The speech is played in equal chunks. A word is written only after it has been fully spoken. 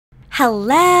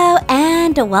Hello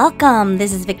and welcome.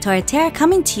 This is Victoria Terra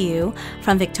coming to you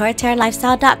from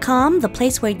VictoriaTerraLifestyle.com, the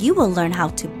place where you will learn how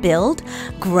to build,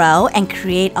 grow, and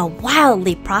create a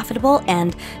wildly profitable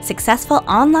and successful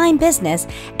online business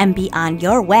and be on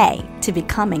your way to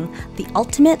becoming the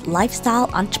ultimate lifestyle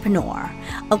entrepreneur.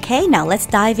 Okay, now let's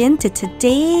dive into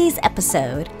today's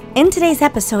episode. In today's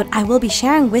episode, I will be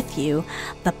sharing with you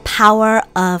the power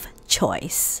of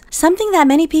choice. Something that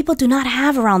many people do not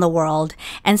have around the world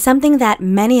and something that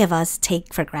many of us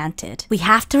take for granted. We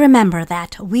have to remember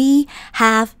that we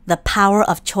have the power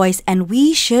of choice and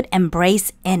we should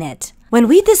embrace in it. When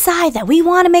we decide that we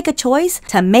want to make a choice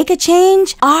to make a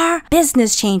change, our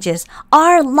business changes,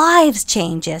 our lives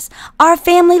changes, our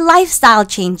family lifestyle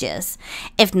changes.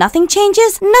 If nothing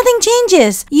changes, nothing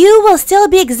changes. You will still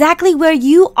be exactly where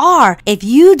you are if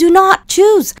you do not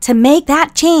choose to make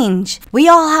that change. We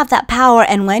all have that power,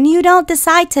 and when you don't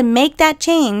decide to make that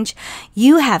change,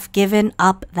 you have given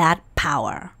up that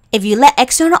power. If you let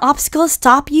external obstacles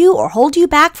stop you or hold you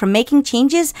back from making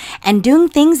changes and doing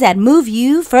things that move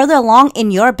you further along in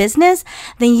your business,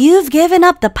 then you've given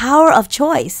up the power of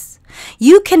choice.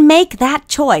 You can make that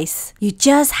choice. You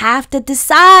just have to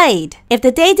decide. If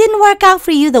the day didn't work out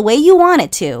for you the way you want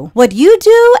it to, what you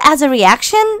do as a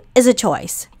reaction is a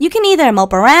choice. You can either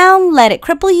mope around, let it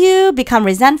cripple you, become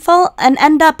resentful, and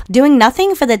end up doing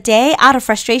nothing for the day out of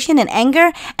frustration and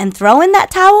anger and throw in that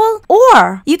towel.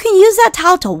 Or you can use that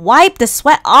towel to wipe the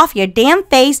sweat off your damn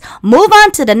face, move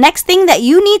on to the next thing that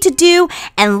you need to do,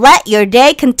 and let your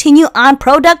day continue on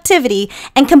productivity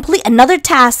and complete another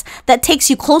task that takes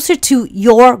you closer to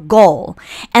your goal.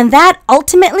 And that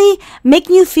ultimately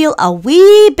making you feel a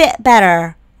wee bit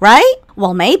better, right?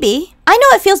 Well, maybe. I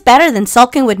know it feels better than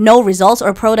sulking with no results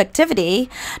or productivity.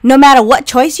 No matter what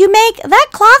choice you make, that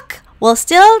clock will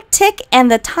still tick and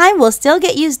the time will still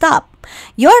get used up.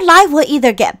 Your life will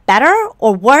either get better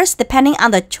or worse depending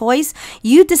on the choice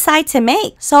you decide to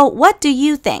make. So what do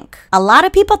you think? A lot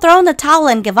of people throw in the towel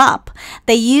and give up.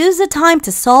 They use the time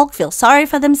to sulk, feel sorry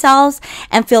for themselves,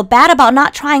 and feel bad about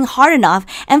not trying hard enough,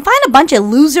 and find a bunch of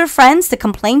loser friends to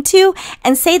complain to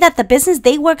and say that the business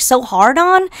they worked so hard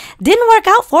on didn't work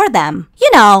out for them. You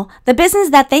know, the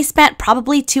business that they spent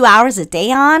probably 2 hours a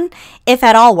day on, if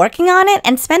at all working on it,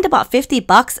 and spent about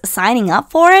 $50 signing up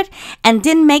for it, and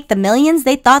didn't make the millions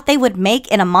they thought they would make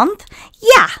in a month?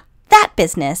 Yeah, that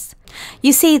business.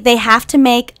 You see, they have to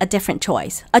make a different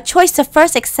choice. A choice to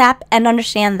first accept and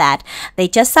understand that they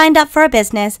just signed up for a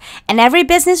business, and every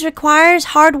business requires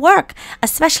hard work,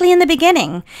 especially in the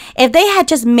beginning. If they had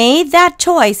just made that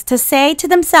choice to say to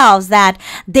themselves that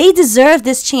they deserve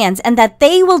this chance and that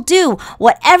they will do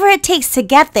whatever it takes to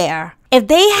get there, if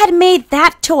they had made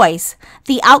that choice,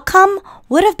 the outcome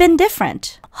would have been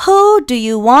different. Who do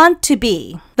you want to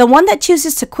be? The one that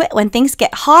chooses to quit when things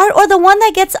get hard, or the one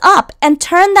that gets up and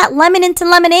turn that lemon into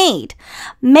lemonade?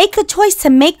 Make a choice to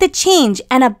make the change,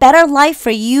 and a better life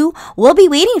for you will be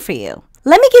waiting for you.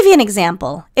 Let me give you an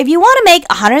example. If you want to make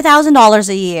 $100,000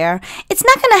 a year, it's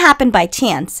not going to happen by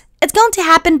chance. It's going to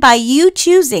happen by you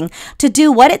choosing to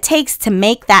do what it takes to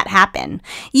make that happen.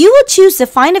 You will choose to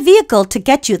find a vehicle to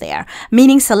get you there,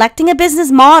 meaning selecting a business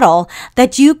model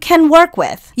that you can work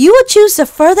with. You will choose to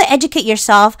further educate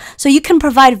yourself so you can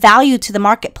provide value to the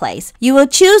marketplace. You will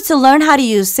choose to learn how to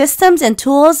use systems and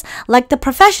tools like the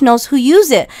professionals who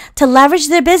use it to leverage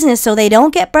their business so they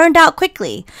don't get burned out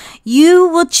quickly. You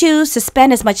will choose to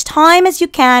spend as much time as you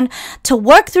can to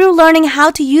work through learning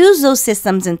how to use those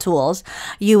systems and tools.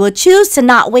 You will choose to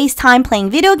not waste time playing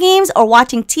video games or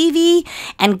watching TV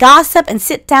and gossip and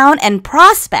sit down and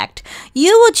prospect.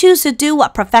 You will choose to do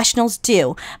what professionals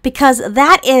do because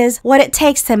that is what it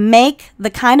takes to make the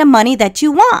kind of money that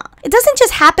you want. It doesn't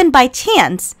just happen by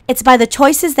chance. It's by the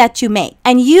choices that you make.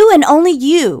 And you and only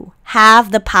you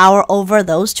have the power over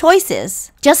those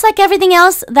choices. Just like everything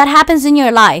else that happens in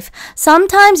your life,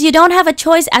 sometimes you don't have a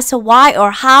choice as to why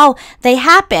or how they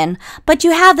happen, but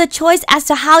you have the choice as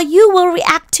to how you will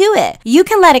react to it. You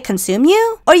can let it consume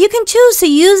you, or you can choose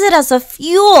to use it as a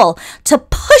fuel to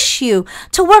push you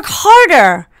to work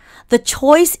harder. The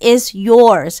choice is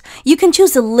yours. You can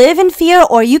choose to live in fear,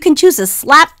 or you can choose to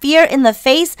slap fear in the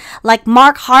face like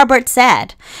Mark Harbert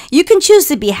said. You can choose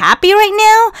to be happy right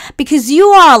now because you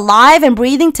are alive and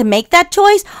breathing to make that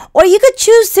choice, or you could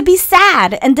choose to be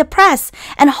sad and depressed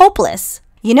and hopeless.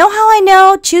 You know how I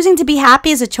know choosing to be happy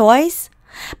is a choice?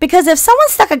 Because if someone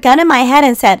stuck a gun in my head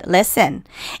and said, listen,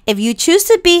 if you choose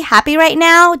to be happy right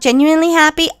now, genuinely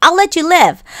happy, I'll let you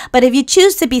live. But if you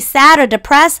choose to be sad or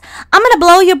depressed, I'm going to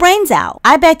blow your brains out.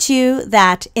 I bet you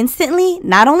that instantly,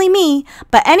 not only me,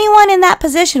 but anyone in that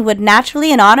position would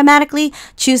naturally and automatically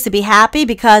choose to be happy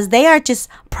because they are just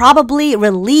probably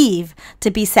relieved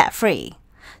to be set free.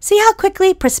 See how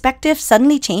quickly perspective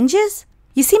suddenly changes?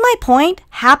 You see my point?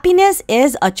 Happiness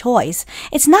is a choice.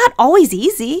 It's not always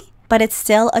easy, but it's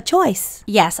still a choice.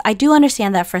 Yes, I do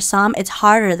understand that for some, it's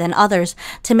harder than others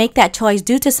to make that choice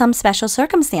due to some special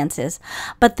circumstances.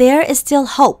 But there is still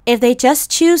hope. If they just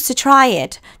choose to try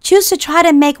it, choose to try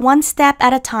to make one step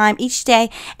at a time each day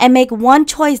and make one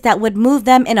choice that would move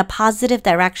them in a positive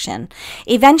direction.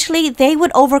 Eventually, they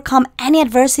would overcome any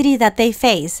adversity that they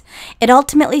face. It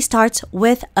ultimately starts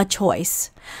with a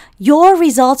choice. Your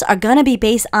results are going to be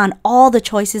based on all the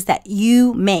choices that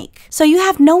you make. So you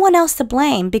have no one else to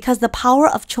blame because the power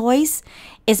of choice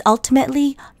is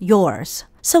ultimately yours.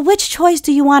 So which choice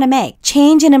do you want to make?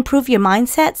 Change and improve your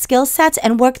mindset, skill sets,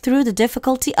 and work through the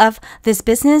difficulty of this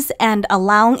business and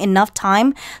allowing enough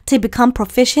time to become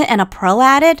proficient and a pro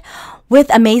at it with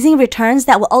amazing returns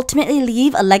that will ultimately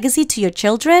leave a legacy to your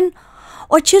children?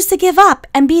 Or choose to give up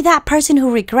and be that person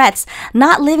who regrets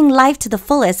not living life to the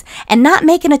fullest and not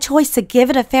making a choice to give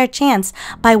it a fair chance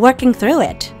by working through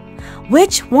it?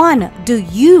 Which one do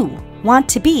you want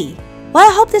to be? Well,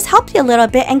 I hope this helped you a little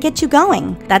bit and get you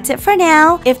going. That's it for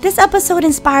now. If this episode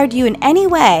inspired you in any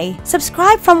way,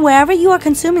 subscribe from wherever you are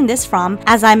consuming this from,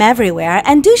 as I'm everywhere,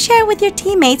 and do share with your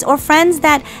teammates or friends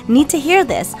that need to hear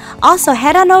this. Also,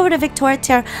 head on over to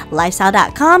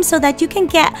VictoriaTarLifestyle.com so that you can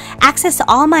get access to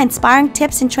all my inspiring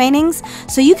tips and trainings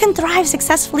so you can thrive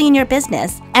successfully in your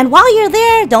business. And while you're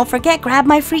there, don't forget, grab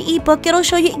my free ebook. It'll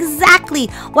show you exactly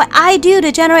what I do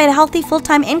to generate a healthy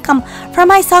full-time income for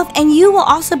myself, and you will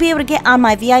also be able to get on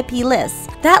my VIP list.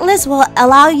 That list will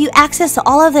allow you access to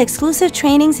all of the exclusive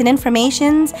trainings and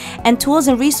informations and tools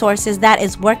and resources that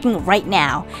is working right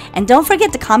now. And don't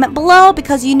forget to comment below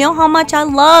because you know how much I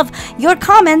love your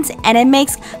comments and it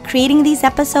makes creating these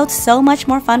episodes so much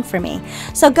more fun for me.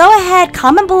 So go ahead,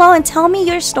 comment below and tell me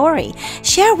your story.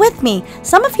 Share with me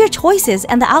some of your choices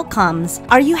and the outcomes.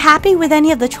 Are you happy with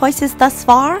any of the choices thus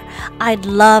far? I'd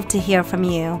love to hear from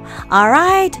you.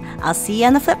 Alright, I'll see you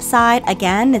on the flip side.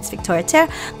 Again, it's Victoria Tare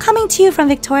coming to you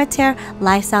from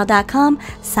VictoriaTarLifestyle.com,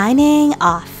 signing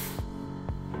off.